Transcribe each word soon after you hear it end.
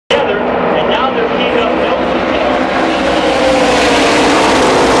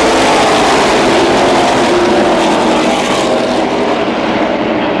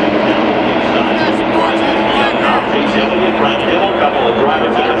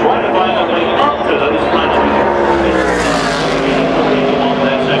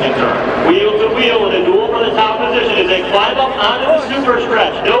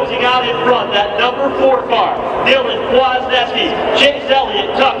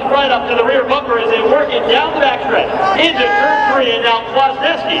into turn 3, and now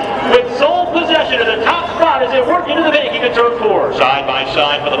Kwasniewski with sole possession of the top spot as they work into the making of turn 4. Side by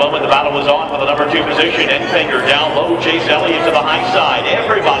side for the moment the battle was on for the number 2 position. Enfinger down low, Chase Elliott to the high side.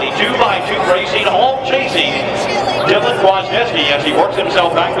 Everybody 2 by 2 racing, all chasing Dylan Kwasniewski as he works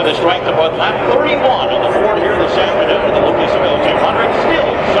himself back to the strength of what lap 31 on the board here this afternoon in the Lucas Oil 200. Still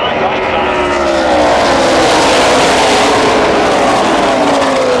side by side.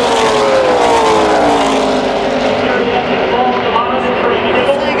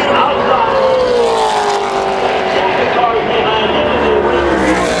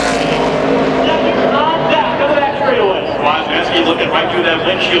 Looking right through that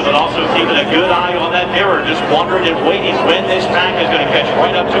windshield, but also keeping a good eye on that mirror, just wondering and waiting when this pack is going to catch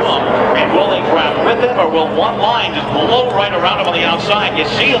right up to him. And will they grab with him, or will one line just blow right around him on the outside? You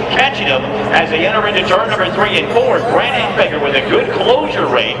see him catching him as they enter into turn number 3 and 4. Grant Enfinger with a good closure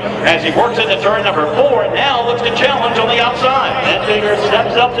rate as he works into turn number 4, and now looks to challenge on the outside. Enfinger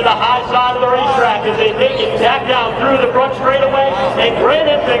steps up to the high side of the racetrack as they take it back down through the front straightaway, and Grant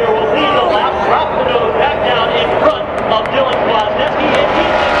Enfinger will lead the lap, drop the nose back down in front of Dylan Kwasniewski, and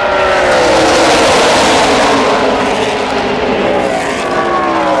he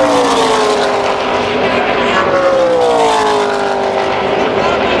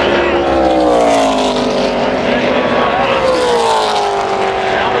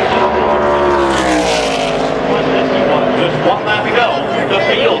one lap to go. The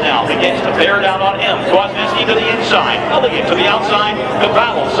field now begins to bear down on him. Kwasniewski to the inside, Elliott to the outside. The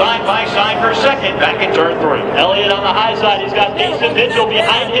battle side by side for second back in turn 3. Elliott on the high side. He's got Mason Mitchell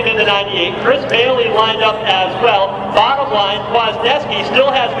behind him in the 98. Chris Bailey lined up as well. Bottom line, Kwasniewski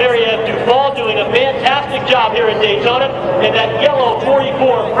still has Mariev Duvall doing a fantastic job here in Daytona. And that yellow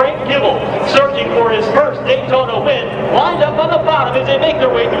 44, Frank Kibble, searching for his first Daytona win, lined up on the bottom as they make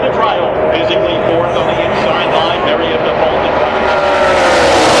their way through the trial. Physically fourth on the inside line, Mariev Duvall.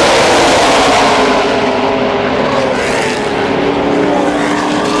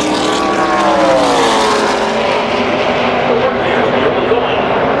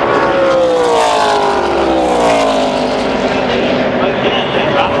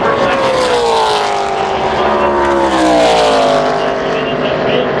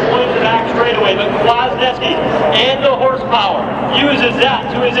 And the horsepower uses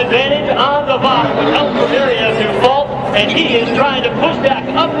that to his advantage on the bottom, which helps Mariev to fall, and he is trying to push back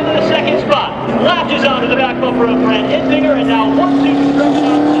up into the second spot. Latches onto the back bumper of Grant Enfinger, and now 1-2 stretching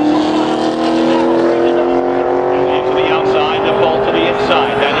out to the outside, the fall to the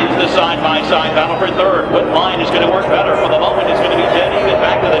inside. That is the side-by-side battle for third. What line is going to work better for the moment?